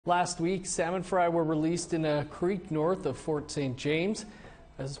Last week, salmon fry were released in a creek north of Fort St. James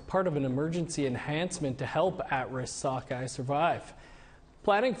as part of an emergency enhancement to help at-risk sockeye survive.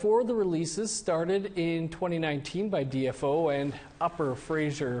 Planning for the releases started in 2019 by DFO and Upper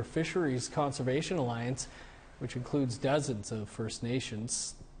Fraser Fisheries Conservation Alliance, which includes dozens of First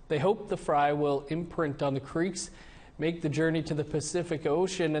Nations. They hope the fry will imprint on the creeks, make the journey to the Pacific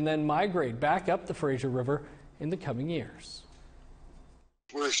Ocean, and then migrate back up the Fraser River in the coming years.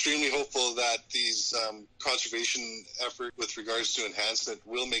 We're extremely hopeful that these conservation efforts with regards to enhancement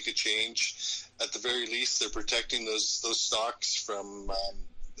will make a change. At the very least, they're protecting those stocks from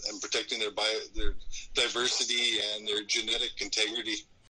and protecting their diversity and their genetic integrity.